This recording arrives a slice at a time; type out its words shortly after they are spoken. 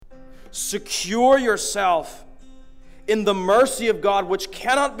Secure yourself in the mercy of God, which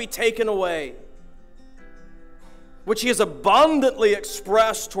cannot be taken away, which He has abundantly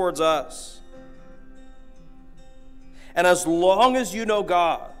expressed towards us. And as long as you know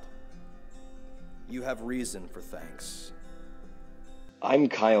God, you have reason for thanks. I'm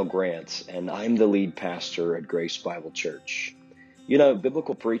Kyle Grant, and I'm the lead pastor at Grace Bible Church. You know,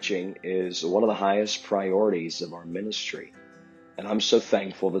 biblical preaching is one of the highest priorities of our ministry, and I'm so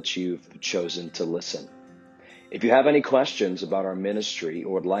thankful that you've chosen to listen. If you have any questions about our ministry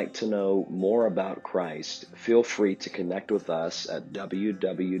or would like to know more about Christ, feel free to connect with us at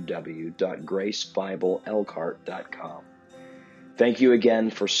www.gracebibleelkhart.com. Thank you again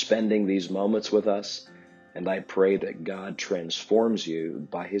for spending these moments with us, and I pray that God transforms you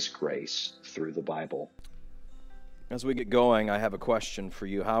by His grace through the Bible. As we get going, I have a question for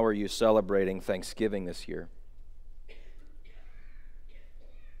you. How are you celebrating Thanksgiving this year?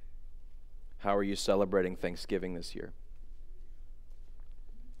 How are you celebrating Thanksgiving this year?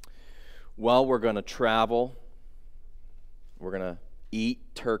 Well, we're going to travel. We're going to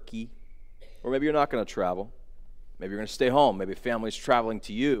eat turkey. Or maybe you're not going to travel. Maybe you're going to stay home. Maybe family's traveling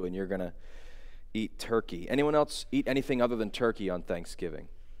to you and you're going to eat turkey. Anyone else eat anything other than turkey on Thanksgiving?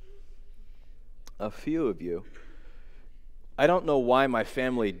 A few of you. I don't know why my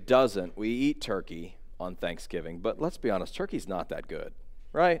family doesn't. We eat turkey on Thanksgiving, but let's be honest, turkey's not that good,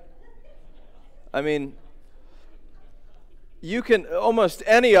 right? I mean, you can, almost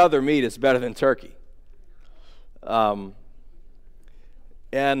any other meat is better than turkey.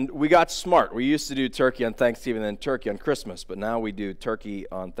 And we got smart. We used to do turkey on Thanksgiving and turkey on Christmas, but now we do turkey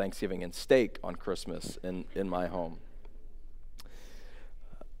on Thanksgiving and steak on Christmas in my home.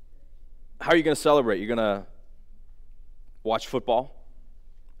 How are you going to celebrate? You're going to watch football?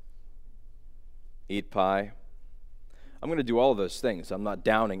 Eat pie? I'm going to do all of those things. I'm not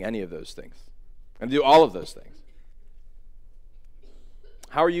downing any of those things. I'm going to do all of those things.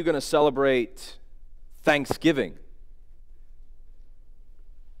 How are you going to celebrate Thanksgiving?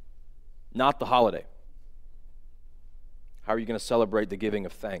 Not the holiday. How are you going to celebrate the giving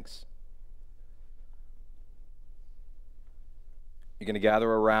of thanks? You're going to gather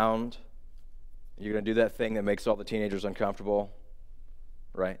around. You're going to do that thing that makes all the teenagers uncomfortable,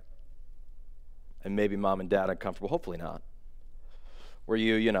 right? And maybe mom and dad uncomfortable. Hopefully not. Where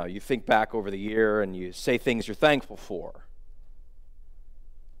you think back over the year and you say things you're thankful for.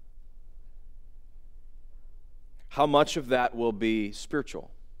 How much of that will be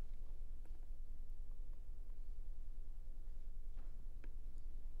spiritual?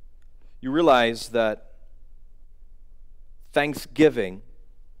 You realize that Thanksgiving,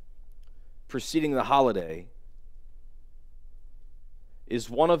 preceding the holiday, is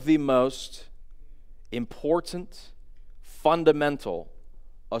one of the most important, fundamental,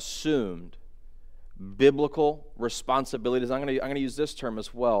 assumed biblical responsibilities. I'm going to use this term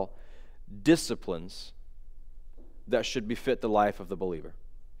as well, disciplines that should befit the life of the believer.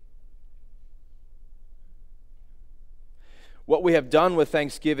 What we have done with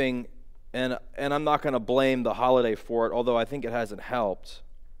Thanksgiving, and I'm not going to blame the holiday for it, although I think it hasn't helped.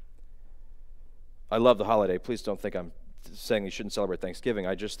 I love the holiday. Please don't think I'm saying you shouldn't celebrate Thanksgiving.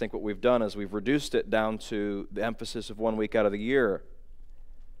 I just think what we've done is we've reduced it down to the emphasis of 1 week out of the year.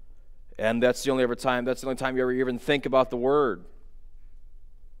 And that's the only time you ever even think about the Word.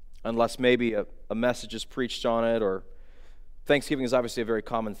 Unless maybe a message is preached on it, or Thanksgiving is obviously a very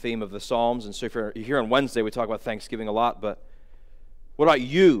common theme of the Psalms. And so if you're here on Wednesday, we talk about Thanksgiving a lot. But what about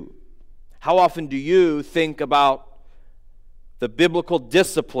you? How often do you think about the biblical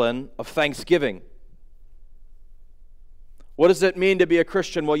discipline of Thanksgiving? What does it mean to be a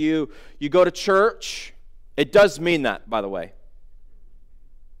Christian? Well, you go to church. It does mean that, by the way.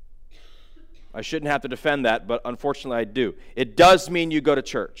 I shouldn't have to defend that, but unfortunately I do. It does mean you go to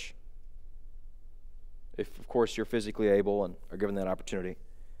church. If, of course, you're physically able and are given that opportunity.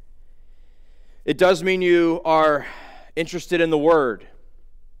 It does mean you are interested in the Word.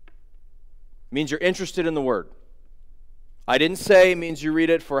 It means you're interested in the Word. I didn't say it means you read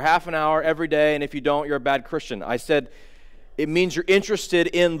it for half an hour every day, and if you don't, you're a bad Christian. I said it means you're interested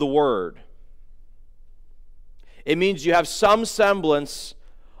in the Word. It means you have some semblance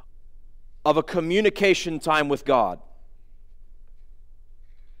of a communication time with God.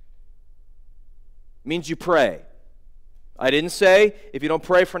 It means you pray. I didn't say if you don't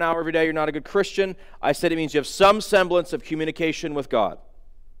pray for an hour every day, you're not a good Christian. I said it means you have some semblance of communication with God.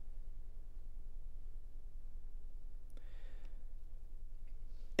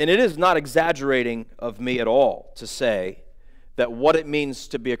 And it is not exaggerating of me at all to say that what it means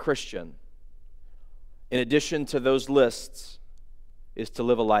to be a Christian, in addition to those lists, is to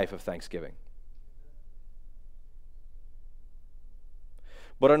live a life of thanksgiving.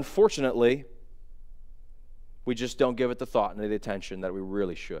 But unfortunately, we just don't give it the thought and the attention that we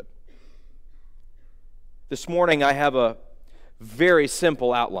really should. This morning, I have a very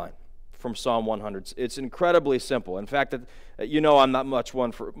simple outline from Psalm 100. It's incredibly simple. In fact, you know I'm not much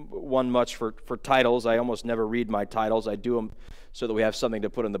for titles. I almost never read my titles. I do them so that we have something to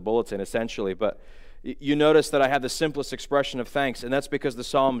put in the bulletin, essentially. But you notice that I have the simplest expression of thanks, and that's because the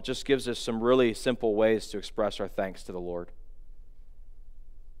psalm just gives us some really simple ways to express our thanks to the Lord.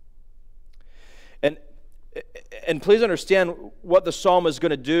 And please understand what the psalm is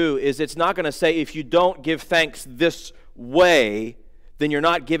going to do is it's not going to say if you don't give thanks this way, then you're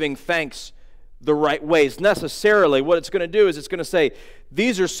not giving thanks the right ways. Necessarily, what it's going to do is it's going to say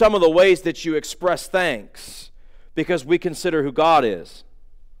these are some of the ways that you express thanks because we consider who God is.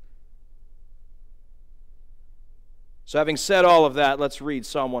 So having said all of that, let's read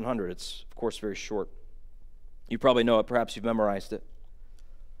Psalm 100. It's, of course, very short. You probably know it. Perhaps you've memorized it.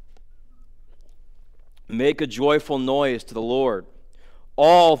 Make a joyful noise to the Lord,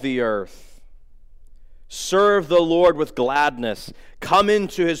 all the earth. Serve the Lord with gladness. Come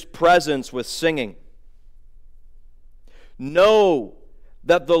into his presence with singing. Know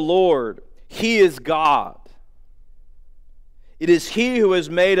that the Lord, he is God. It is he who has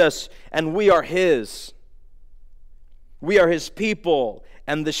made us, and we are his. We are his people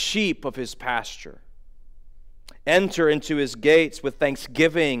and the sheep of his pasture. Enter into his gates with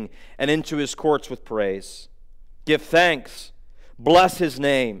thanksgiving and into his courts with praise. Give thanks. Bless his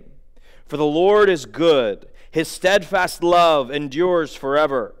name. For the Lord is good. His steadfast love endures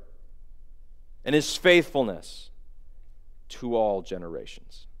forever, and his faithfulness to all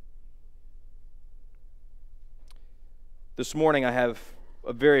generations. This morning I have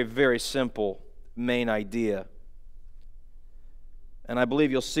a very, very simple main idea. And I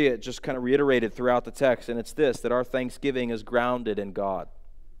believe you'll see it just kind of reiterated throughout the text, and it's this, that our thanksgiving is grounded in God.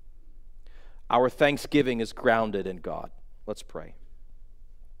 Our thanksgiving is grounded in God. Let's pray.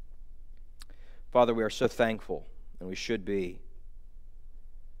 Father, we are so thankful, and we should be.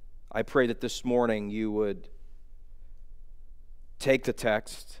 I pray that this morning you would take the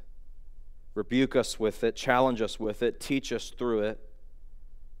text, rebuke us with it, challenge us with it, teach us through it,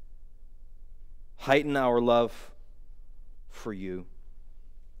 heighten our love for you,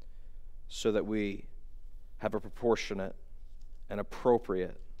 so that we have a proportionate and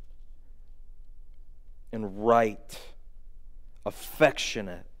appropriate and right,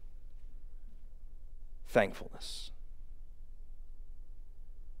 affectionate thankfulness.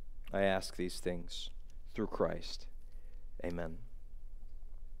 I ask these things through Christ. Amen.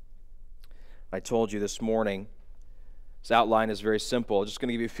 I told you this morning, this outline is very simple. I'm just going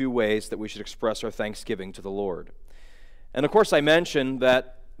to give you a few ways that we should express our thanksgiving to the Lord. And of course I mentioned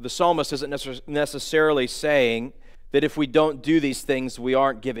that the psalmist isn't necessarily saying that if we don't do these things, we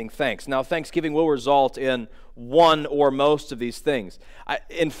aren't giving thanks. Now, thanksgiving will result in one or most of these things.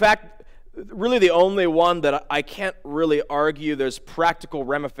 In fact, really the only one that I can't really argue there's practical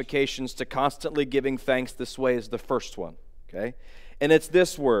ramifications to constantly giving thanks this way is the first one, okay? And it's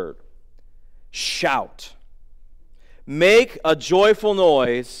this word, shout. Make a joyful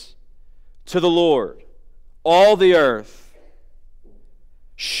noise to the Lord, all the earth.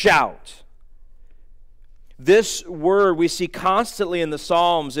 Shout. This word we see constantly in the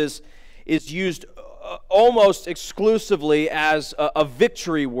Psalms is used almost exclusively as a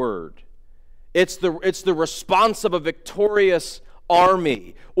victory word. It's the response of a victorious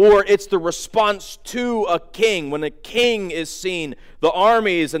army, or it's the response to a king. When a king is seen, the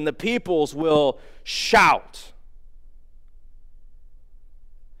armies and the peoples will shout.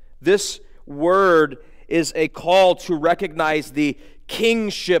 This word is a call to recognize the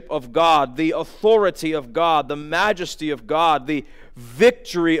kingship of God, the authority of God, the majesty of God, the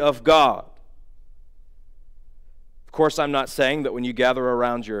victory of God. Of course, I'm not saying that when you gather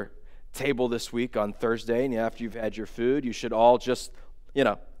around your table this week on Thursday and after you've had your food, you should all just,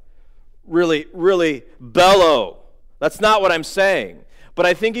 really, really bellow. That's not what I'm saying. But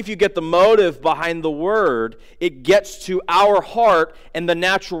I think if you get the motive behind the word, it gets to our heart and the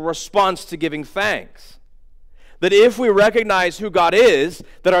natural response to giving thanks. That if we recognize who God is,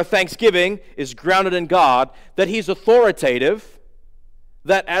 that our thanksgiving is grounded in God, that he's authoritative,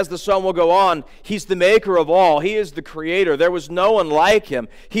 that as the psalm will go on, he's the maker of all, he is the creator, there was no one like him,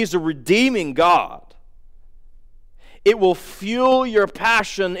 he's a redeeming God. It will fuel your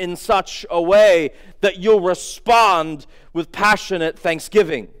passion in such a way that you'll respond with passionate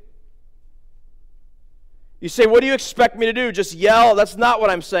thanksgiving. You say, what do you expect me to do? Just yell? That's not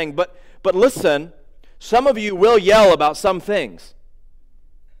what I'm saying. But listen, some of you will yell about some things.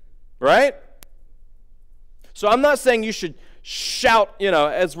 right? So I'm not saying you should shout,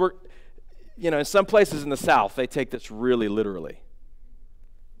 as we're, in some places in the South, they take this really literally.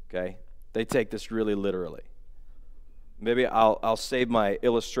 Okay? They take this really literally. Maybe I'll save my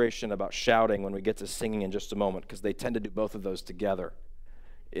illustration about shouting when we get to singing in just a moment, because they tend to do both of those together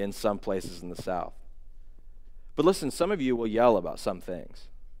in some places in the South. But listen, some of you will yell about some things,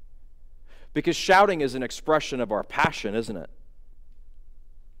 because shouting is an expression of our passion, isn't it?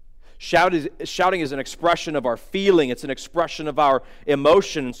 Shouting is an expression of our feeling. It's an expression of our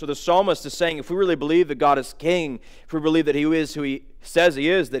emotion. And so the psalmist is saying, if we really believe that God is king, if we believe that he is who he says he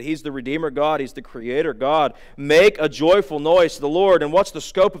is, that he's the Redeemer God, he's the Creator God, make a joyful noise to the Lord. And what's the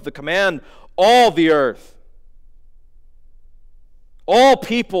scope of the command? All the earth. All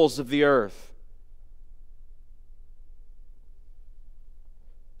peoples of the earth.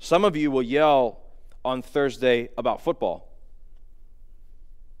 Some of you will yell on Thursday about football.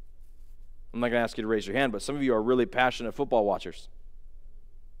 I'm not going to ask you to raise your hand, but some of you are really passionate football watchers.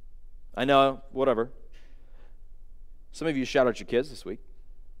 I know, whatever. Some of you shouted at your kids this week.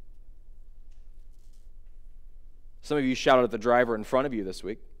 Some of you shouted at the driver in front of you this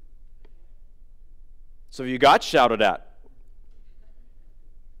week. Some of you got shouted at.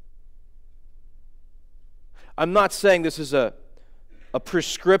 I'm not saying this is a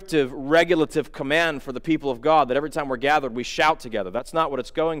prescriptive, regulative command for the people of God that every time we're gathered we shout together. That's not what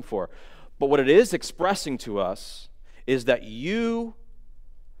it's going for. But what it is expressing to us is that you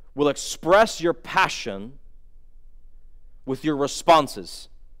will express your passion with your responses.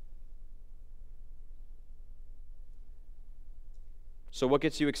 So what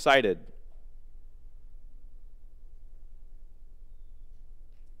gets you excited?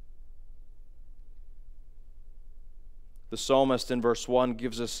 The psalmist in verse 1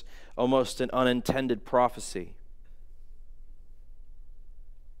 gives us almost an unintended prophecy.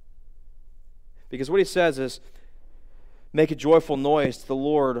 Because what he says is, make a joyful noise to the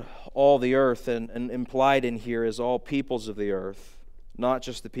Lord, all the earth, and implied in here is all peoples of the earth, not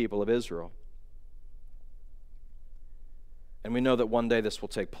just the people of Israel. And we know that one day this will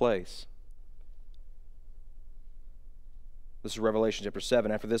take place. This is Revelation chapter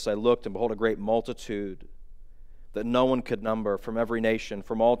 7. After this I looked, and behold, a great multitude that no one could number, from every nation,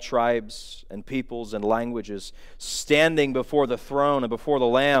 from all tribes and peoples and languages, standing before the throne and before the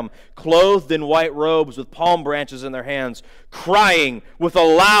Lamb, clothed in white robes with palm branches in their hands, crying with a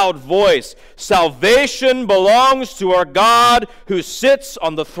loud voice, "Salvation belongs to our God who sits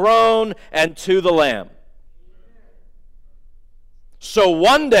on the throne and to the Lamb." So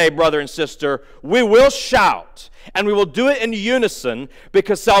one day, brother and sister, we will shout, and we will do it in unison,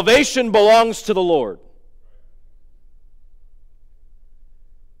 because salvation belongs to the Lord.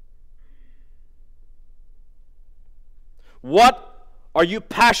 What are you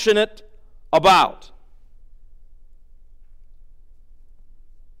passionate about?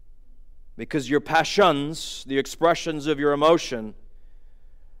 Because your passions, the expressions of your emotion,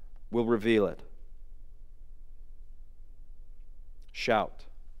 will reveal it. Shout.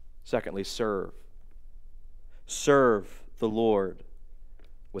 Secondly, serve. Serve the Lord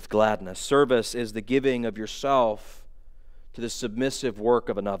with gladness. Service is the giving of yourself to the submissive work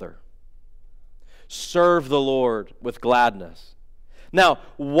of another. Serve the Lord with gladness. Now,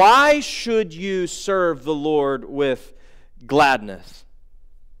 why should you serve the Lord with gladness?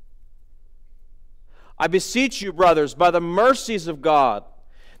 I beseech you, brothers, by the mercies of God,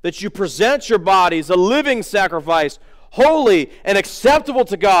 that you present your bodies a living sacrifice, holy and acceptable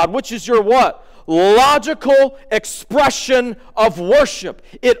to God, which is your what? Logical expression of worship.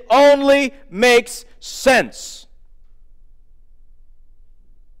 It only makes sense.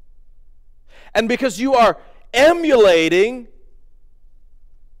 And because you are emulating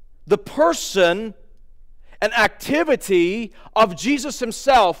the person and activity of Jesus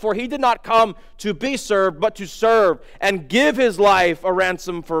himself, for he did not come to be served, but to serve and give his life a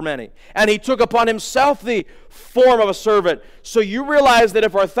ransom for many. And he took upon himself the form of a servant. So you realize that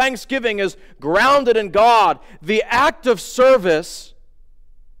if our thanksgiving is grounded in God, the act of service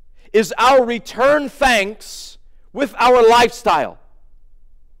is our return thanks with our lifestyle.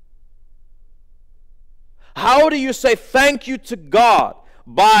 How do you say thank you to God?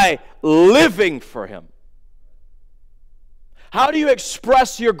 By living for him. How do you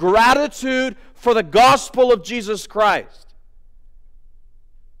express your gratitude for the gospel of Jesus Christ?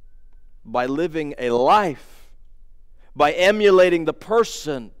 By living a life, by emulating the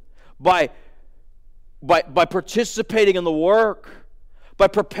person, by participating in the work, by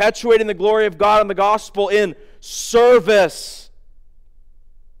perpetuating the glory of God and the gospel in service.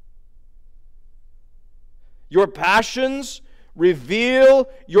 Your passions Reveal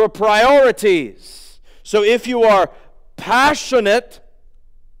your priorities. So if you are passionate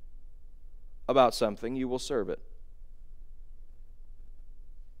about something, you will serve it.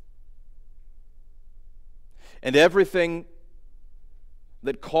 And everything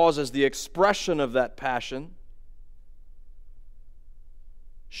that causes the expression of that passion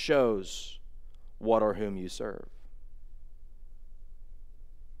shows what or whom you serve.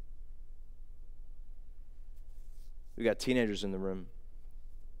 We got teenagers in the room.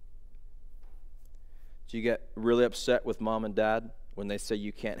 Do you get really upset with mom and dad when they say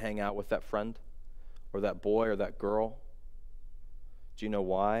you can't hang out with that friend or that boy or that girl? Do you know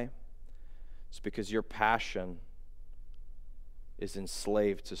why? It's because your passion is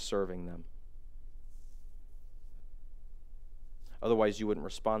enslaved to serving them. Otherwise, you wouldn't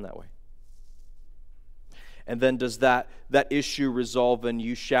respond that way. And then does that issue resolve in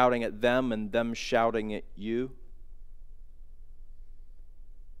you shouting at them and them shouting at you?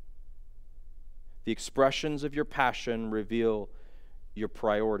 The expressions of your passion reveal your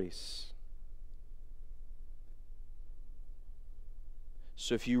priorities.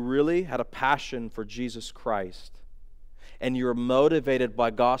 So if you really had a passion for Jesus Christ and you're motivated by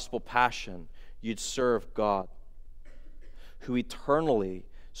gospel passion, you'd serve God, who eternally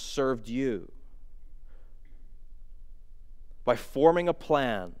served you by forming a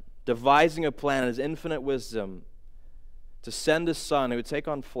plan, devising a plan in His infinite wisdom to send His Son who would take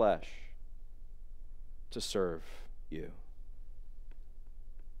on flesh to serve you.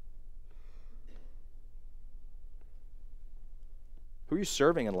 Who are you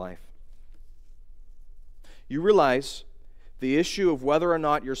serving in life? You realize the issue of whether or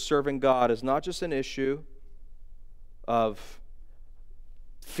not you're serving God is not just an issue of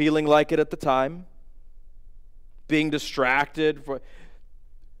feeling like it at the time, being distracted.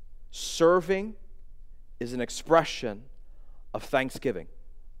 Serving is an expression of thanksgiving.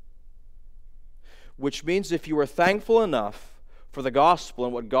 Which means if you are thankful enough for the gospel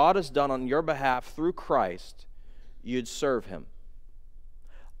and what God has done on your behalf through Christ, you'd serve Him.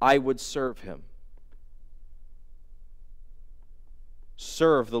 I would serve Him.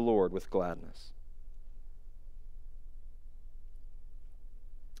 Serve the Lord with gladness.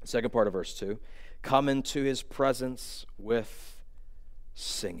 Second part of verse 2. Come into His presence with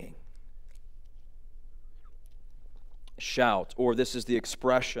singing. Shout, or this is the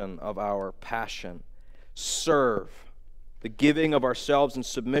expression of our passion. Serve, the giving of ourselves in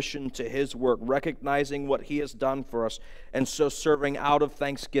submission to His work, recognizing what He has done for us, and so serving out of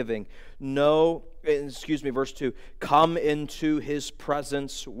thanksgiving. Verse 2, come into His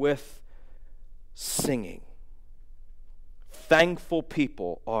presence with singing. Thankful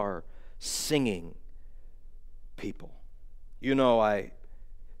people are singing people. You know, I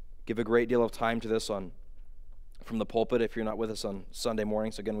give a great deal of time to this from the pulpit if you're not with us on Sunday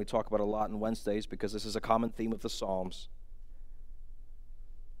mornings. Again, we talk about it a lot on Wednesdays because this is a common theme of the Psalms.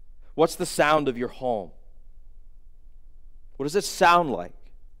 What's the sound of your home? What does it sound like?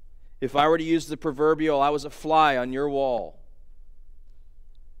 If I were to use the proverbial, I was a fly on your wall.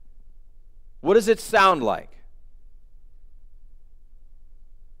 What does it sound like?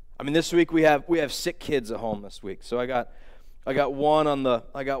 I mean, this week we have sick kids at home this week. So I got one on the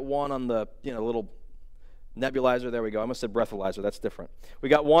little nebulizer. There we go. I almost said breathalyzer. That's different. We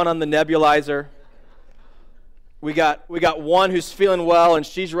got one on the nebulizer. We got one who's feeling well, and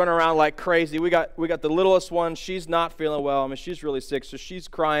she's running around like crazy. We got the littlest one. She's not feeling well. I mean, she's really sick, so she's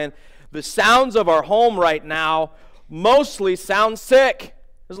crying. The sounds of our home right now mostly sound sick.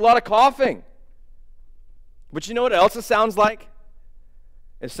 There's a lot of coughing. But you know what else it sounds like?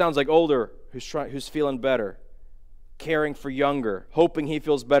 It sounds like older who's feeling better, caring for younger, hoping he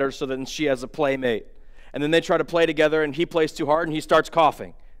feels better so that she has a playmate. And then they try to play together, and he plays too hard, and he starts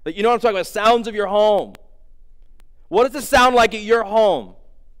coughing. You know what I'm talking about? Sounds of your home. What does it sound like at your home?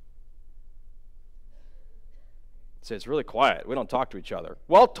 Say, it's really quiet. We don't talk to each other.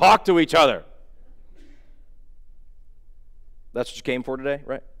 Well, talk to each other. That's what you came for today,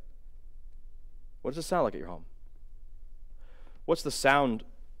 right? What does it sound like at your home? What's the sound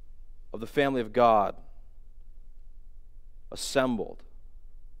of the family of God assembled?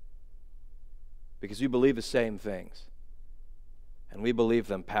 Because we believe the same things. And we believe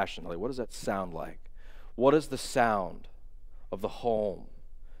them passionately. What does that sound like? What is the sound of the home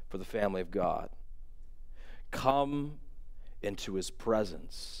for the family of God? Come into His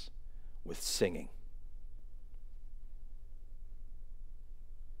presence with singing.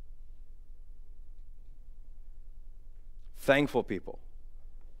 Thankful people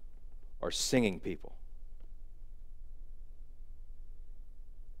are singing people.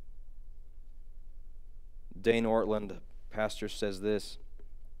 Dane Ortland pastor says this: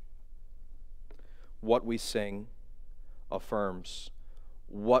 what we sing affirms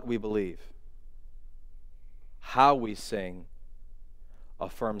what we believe. How we sing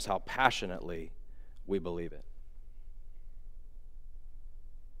affirms how passionately we believe it.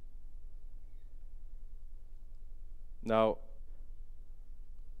 Now,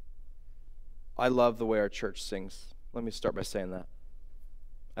 I love the way our church sings. Let me start by saying that.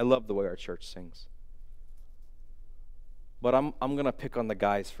 I love the way our church sings. But I'm going to pick on the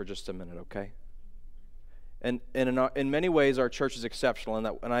guys for just a minute, okay? And in many ways, our church is exceptional,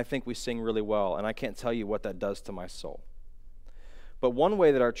 and I think we sing really well, and I can't tell you what that does to my soul. But one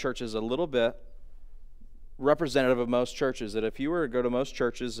way that our church is a little bit representative of most churches, that if you were to go to most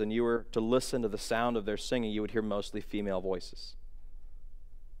churches and you were to listen to the sound of their singing, you would hear mostly female voices.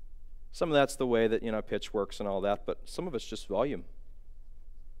 Some of that's the way that, pitch works and all that, but some of it's just volume.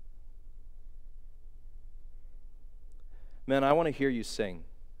 Men, I want to hear you sing.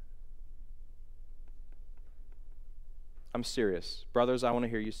 I'm serious. Brothers, I want to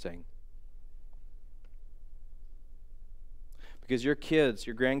hear you sing. Because your kids,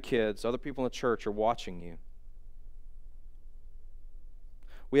 your grandkids, other people in the church are watching you.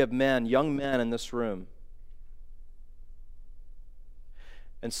 We have men, young men in this room.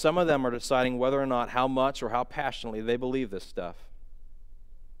 And some of them are deciding whether or not how much or how passionately they believe this stuff.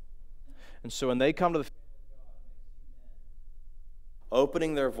 And so when they come to the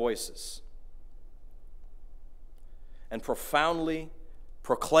opening their voices and profoundly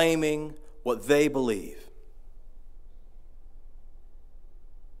proclaiming what they believe,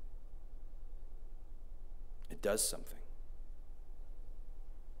 it does something.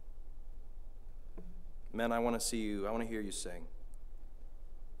 Men, I want to see you. I want to hear you sing.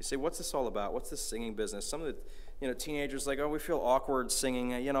 You say, what's this all about? What's this singing business? Some of the teenagers like, oh, we feel awkward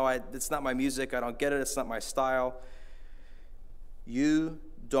singing. It's not my music. I don't get it. It's not my style. You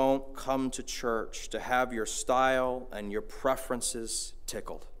don't come to church to have your style and your preferences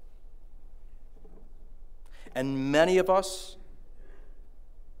tickled. And many of us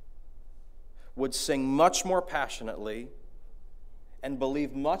would sing much more passionately and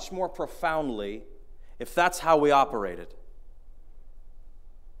believe much more profoundly if that's how we operated.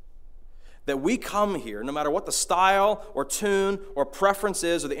 That we come here, no matter what the style or tune or preference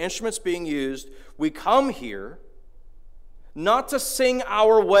is or the instruments being used, we come here not to sing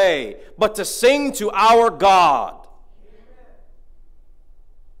our way, but to sing to our God.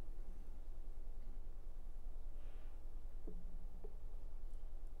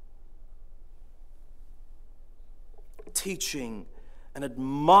 Teaching and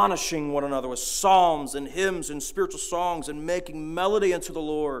admonishing one another with psalms and hymns and spiritual songs and making melody unto the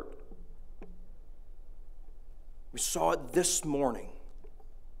Lord. We saw it this morning.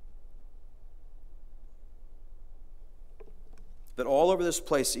 That all over this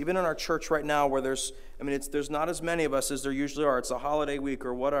place, even in our church right now, where there's not as many of us as there usually are. It's a holiday week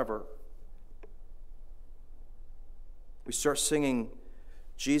or whatever. We start singing,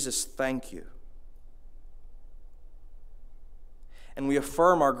 Jesus, thank you. And we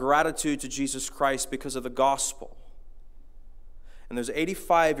affirm our gratitude to Jesus Christ because of the gospel. And there's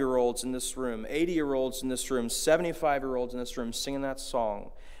 85-year-olds in this room, 80-year-olds in this room, 75-year-olds in this room singing that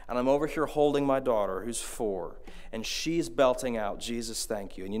song. And I'm over here holding my daughter, who's 4, and she's belting out, Jesus,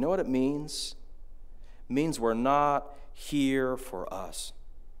 thank you. And you know what it means? It means we're not here for us.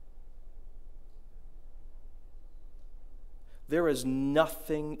 There is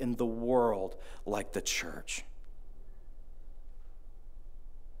nothing in the world like the church.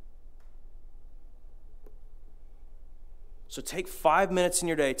 So take 5 minutes in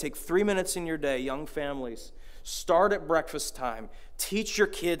your day, take 3 minutes in your day, young families. Start at breakfast time. Teach your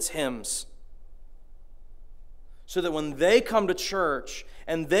kids hymns. So that when they come to church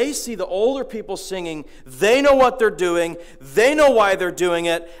and they see the older people singing, they know what they're doing, they know why they're doing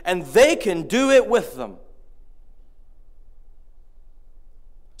it, and they can do it with them.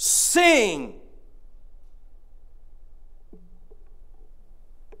 Sing.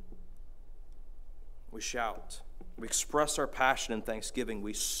 We shout. We express our passion in thanksgiving.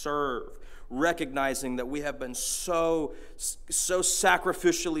 We serve, recognizing that we have been so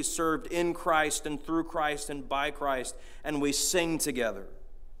sacrificially served in Christ and through Christ and by Christ, and we sing together.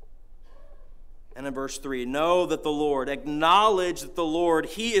 And in verse 3, know that the Lord, acknowledge that the Lord,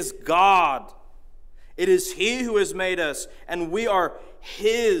 He is God. It is He who has made us, and we are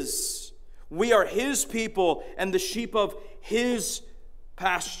His. We are His people and the sheep of His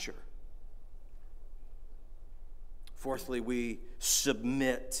pasture. Fourthly, we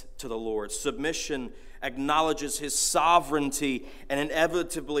submit to the Lord. Submission acknowledges His sovereignty and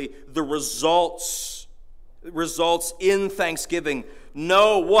inevitably the results results in thanksgiving.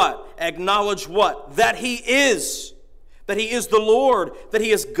 Know what? Acknowledge what? That He is. That He is the Lord, that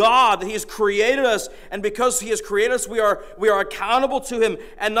He is God, that He has created us, and because He has created us, we are accountable to Him.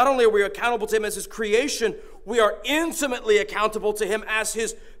 And not only are we accountable to Him as His creation, we are intimately accountable to Him as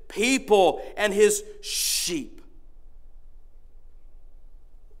His people and His sheep.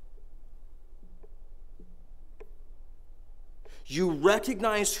 You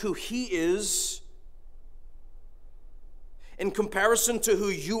recognize who He is in comparison to who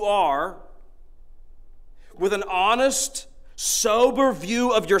you are, with an honest, sober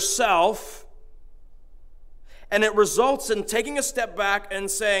view of yourself, and it results in taking a step back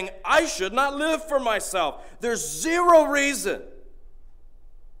and saying, I should not live for myself. There's zero reason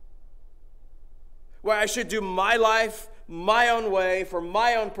why I should do my life my own way, for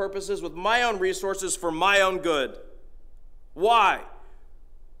my own purposes, with my own resources, for my own good. Why?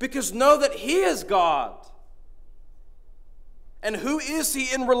 Because know that He is God. And who is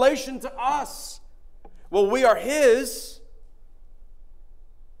He in relation to us? Well, we are His.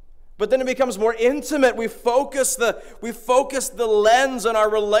 But then it becomes more intimate. We focus the lens on our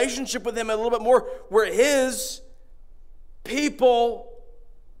relationship with Him a little bit more. We're His people,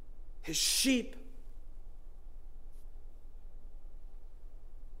 His sheep.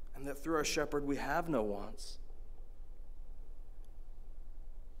 And that through our shepherd we have no wants.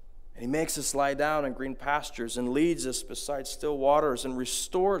 And He makes us lie down in green pastures and leads us beside still waters and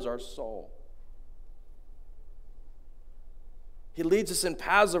restores our soul. He leads us in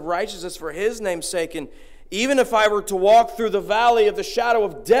paths of righteousness for His name's sake. And even if I were to walk through the valley of the shadow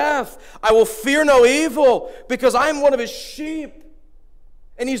of death, I will fear no evil, because I am one of His sheep.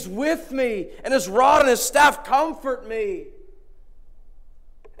 And He's with me, and His rod and His staff comfort me.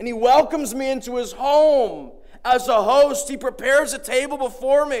 And He welcomes me into His home. As a host, He prepares a table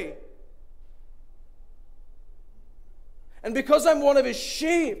before me. And because I'm one of His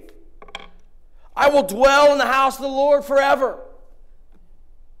sheep, I will dwell in the house of the Lord forever.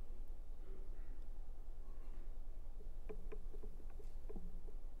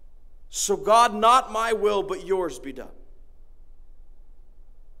 So God, not my will, but yours be done.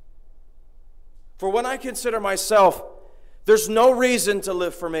 For when I consider myself, there's no reason to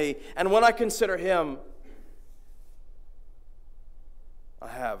live for me. And when I consider Him, I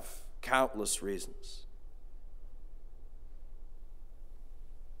have countless reasons.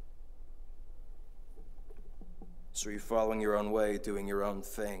 So you're following your own way, doing your own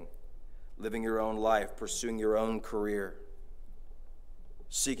thing, living your own life, pursuing your own career,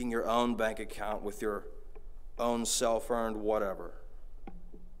 seeking your own bank account with your own self-earned whatever.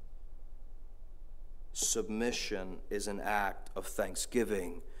 Submission is an act of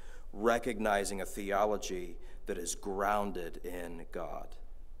thanksgiving, recognizing a theology that is grounded in God.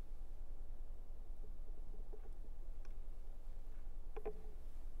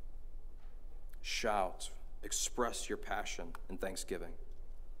 Shout, express your passion in thanksgiving.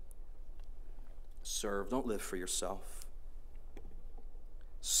 Serve, don't live for yourself.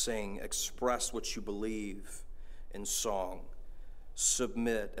 Sing, express what you believe in song.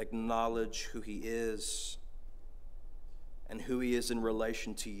 Submit, acknowledge who He is and who He is in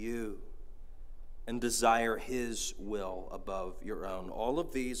relation to you, and desire His will above your own. All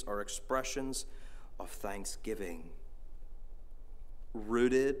of these are expressions of thanksgiving,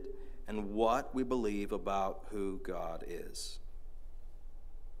 rooted in what we believe about who God is.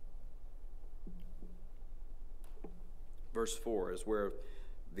 Verse 4 is where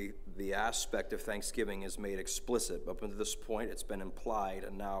the aspect of thanksgiving is made explicit. Up until this point, it's been implied,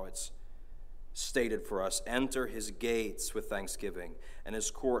 and now it's stated for us. Enter His gates with thanksgiving and His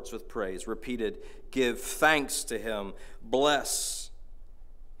courts with praise. Repeated, give thanks to Him. Bless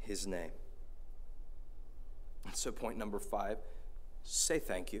His name. So point number 5, say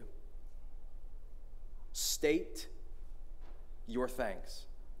thank you. State your thanks.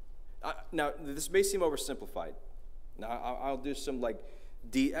 Now, this may seem oversimplified. Now, I'll do some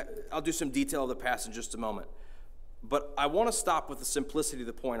detail of the past in just a moment. But I want to stop with the simplicity of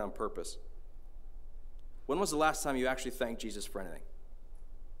the point on purpose. When was the last time you actually thanked Jesus for anything?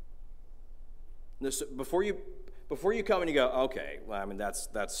 Before you come and you go, okay, well, I mean, that's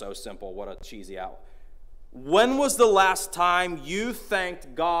so simple. What a cheesy out. When was the last time you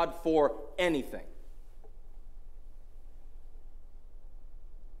thanked God for anything?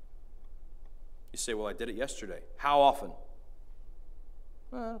 You say, well, I did it yesterday. How often?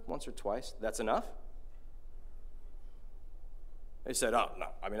 Once or twice. That's enough? They said, oh, no.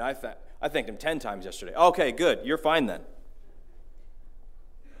 I mean, I thanked Him 10 times yesterday. Okay, good. You're fine then.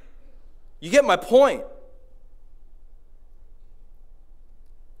 You get my point.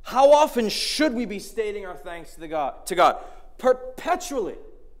 How often should we be stating our thanks to God? Perpetually.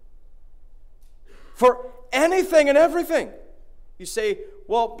 For anything and everything. You say,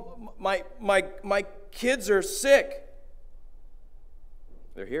 well, my kids are sick.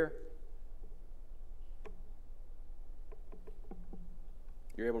 They're here.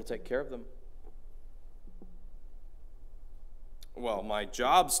 You're able to take care of them. Well, my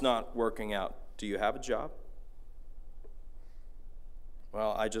job's not working out. Do you have a job?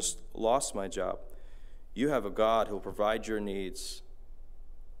 Well, I just lost my job. You have a God who will provide your needs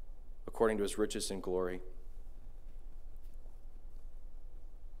according to his riches and glory.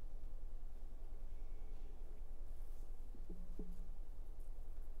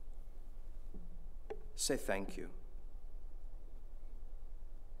 Say thank you.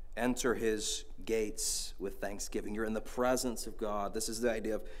 Enter his gates with thanksgiving. You're in the presence of God. This is the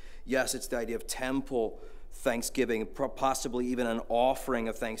idea of, yes, it's the idea of temple thanksgiving, possibly even an offering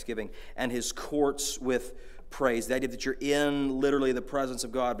of thanksgiving, and his courts with praise. The idea that you're in literally the presence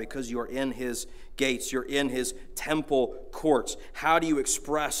of God because you're in his gates. You're in his temple courts. How do you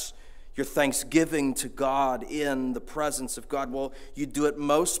express your thanksgiving to God in the presence of God? Well, you do it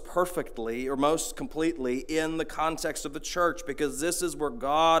most perfectly or most completely in the context of the church, because this is where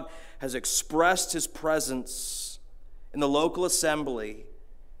God has expressed his presence in the local assembly,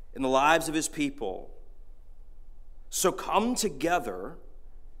 in the lives of his people. So come together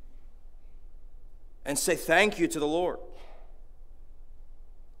and say thank you to the Lord.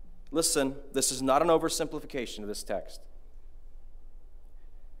 Listen, this is not an oversimplification of this text.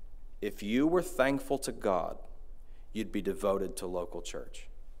 If you were thankful to God, you'd be devoted to local church.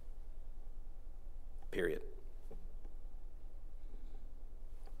 Period.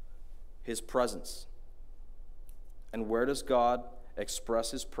 His presence. And where does God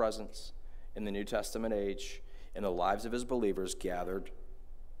express his presence in the New Testament age, in the lives of his believers gathered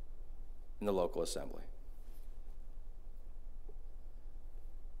in the local assembly?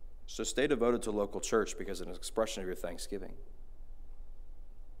 So stay devoted to local church because it's an expression of your thanksgiving.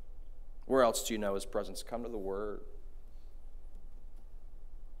 Where else do you know his presence? Come to the Word.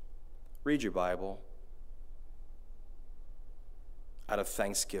 Read your Bible out of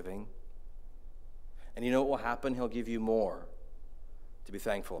thanksgiving. And you know what will happen? He'll give you more to be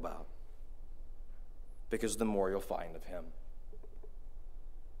thankful about, because the more you'll find of him.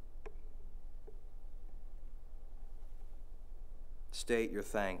 State your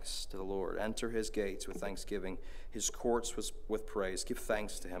thanks to the Lord. Enter his gates with thanksgiving, his courts with praise. Give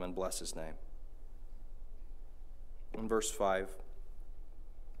thanks to him and bless his name. In verse 5,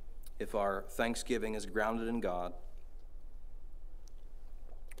 if our thanksgiving is grounded in God,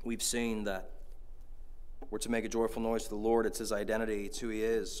 we've seen that we're to make a joyful noise to the Lord. It's his identity. It's who he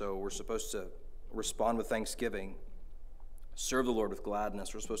is. So we're supposed to respond with thanksgiving. Serve the Lord with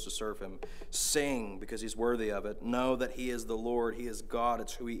gladness. We're supposed to serve him. Sing because he's worthy of it. Know that he is the Lord. He is God.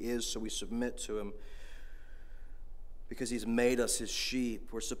 It's who he is, so we submit to him because he's made us his sheep.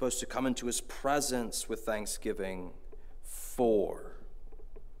 We're supposed to come into his presence with thanksgiving for.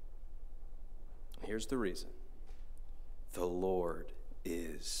 Here's the reason. The Lord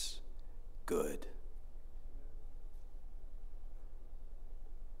is good.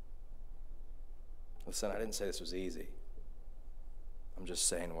 Listen, I didn't say this was easy. I'm just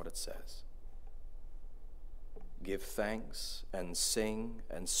saying what it says. Give thanks and sing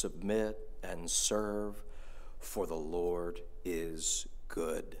and submit and serve, for the Lord is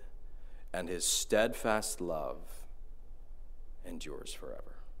good, and his steadfast love endures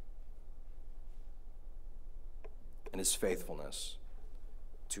forever, and his faithfulness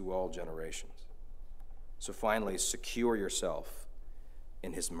to all generations. So finally, secure yourself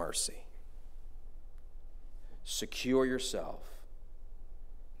in his mercy. Secure yourself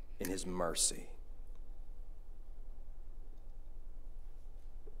in his mercy.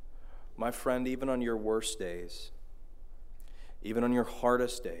 My friend, even on your worst days, even on your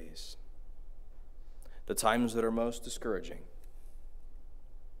hardest days, the times that are most discouraging,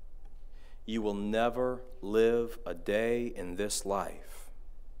 you will never live a day in this life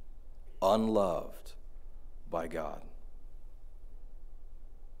unloved by God.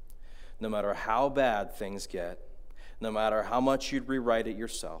 No matter how bad things get, no matter how much you'd rewrite it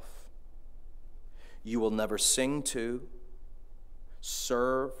yourself, you will never sing to,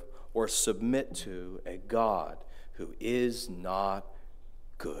 serve, or submit to a God who is not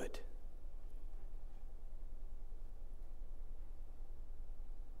good.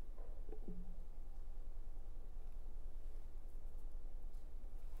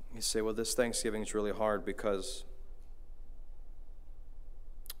 You say, well, this Thanksgiving is really hard because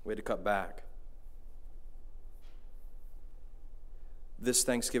we had to cut back. This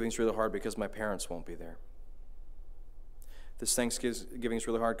Thanksgiving is really hard because my parents won't be there. This Thanksgiving is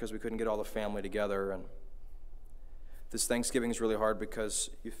really hard because we couldn't get all the family together. And this Thanksgiving is really hard because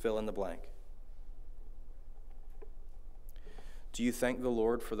you fill in the blank. Do you thank the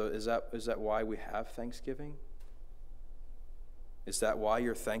Lord for is that why we have Thanksgiving? Is that why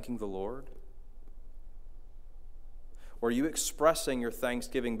you're thanking the Lord? Or are you expressing your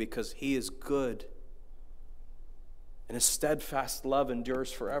thanksgiving because He is good and His steadfast love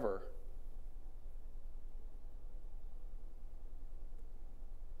endures forever?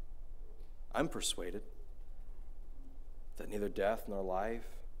 I'm persuaded that neither death nor life,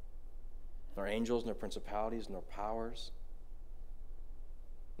 nor angels nor principalities nor powers,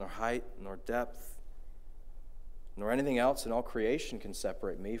 nor height nor depth, nor anything else in all creation can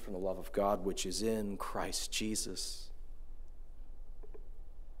separate me from the love of God which is in Christ Jesus.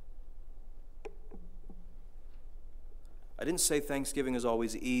 I didn't say Thanksgiving is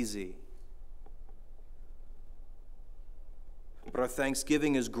always easy, but our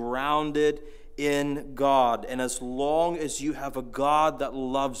thanksgiving is grounded in God. And as long as you have a God that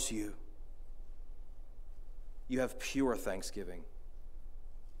loves you, you have pure thanksgiving.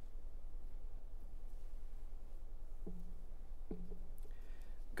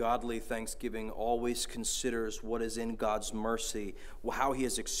 Godly thanksgiving always considers what is in God's mercy, how He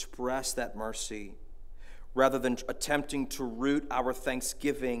has expressed that mercy, rather than attempting to root our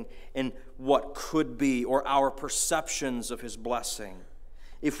thanksgiving in what could be or our perceptions of His blessing.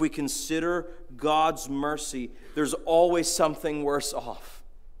 If we consider God's mercy, there's always something worse off,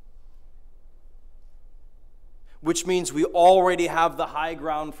 which means we already have the high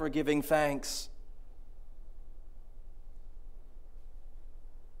ground for giving thanks.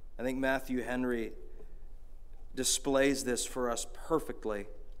 I think Matthew Henry displays this for us perfectly.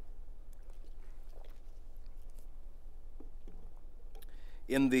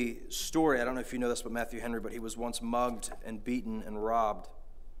 In the story, I don't know if you know this about Matthew Henry, but he was once mugged and beaten and robbed.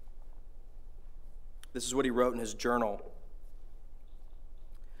 This is what he wrote in his journal.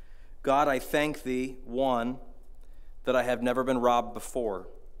 God, I thank Thee, 1, that I have never been robbed before.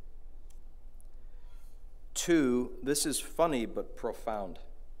 2, this is funny but profound.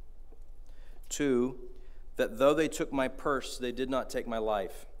 2, that though they took my purse, they did not take my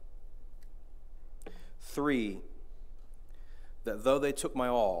life. 3, that though they took my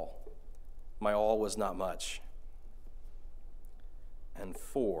all was not much. And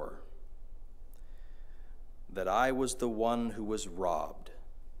 4, that I was the one who was robbed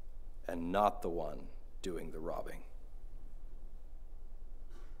and not the one doing the robbing.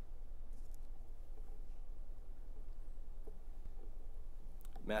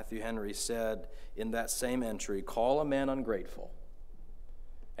 Matthew Henry said in that same entry, call a man ungrateful,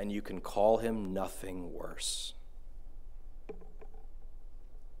 and you can call him nothing worse.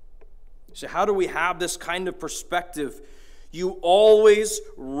 So how do we have this kind of perspective? You always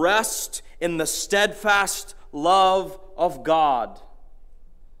rest in the steadfast love of God.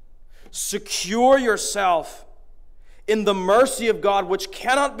 Secure yourself in the mercy of God, which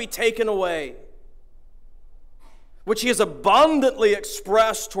cannot be taken away, which He has abundantly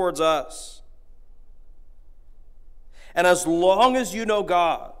expressed towards us. And as long as you know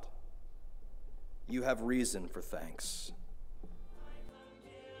God, you have reason for thanks.